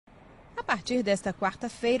A partir desta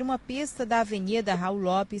quarta-feira, uma pista da Avenida Raul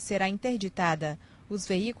Lopes será interditada. Os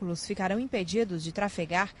veículos ficarão impedidos de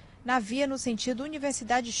trafegar na via no sentido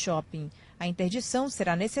Universidade Shopping. A interdição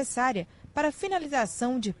será necessária para a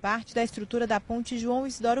finalização de parte da estrutura da ponte João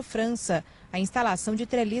Isidoro França, a instalação de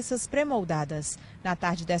treliças pré-moldadas. Na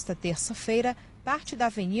tarde desta terça-feira, parte da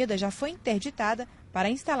avenida já foi interditada para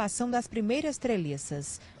a instalação das primeiras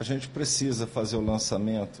treliças. A gente precisa fazer o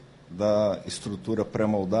lançamento da estrutura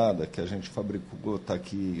pré-moldada que a gente fabricou, está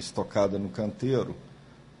aqui estocada no canteiro,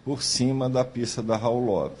 por cima da pista da Raul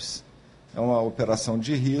Lopes. É uma operação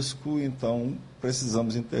de risco, então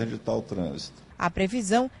precisamos interditar o trânsito. A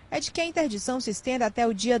previsão é de que a interdição se estenda até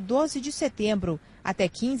o dia 12 de setembro. Até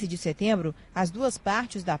 15 de setembro, as duas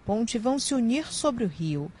partes da ponte vão se unir sobre o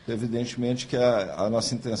rio. Evidentemente que a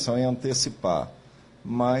nossa intenção é antecipar,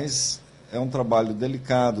 mas é um trabalho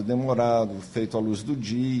delicado, demorado, feito à luz do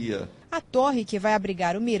dia. A torre que vai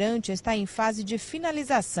abrigar o mirante está em fase de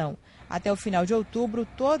finalização. Até o final de outubro,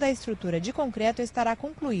 toda a estrutura de concreto estará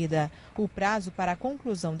concluída. O prazo para a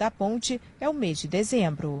conclusão da ponte é o mês de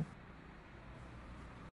dezembro.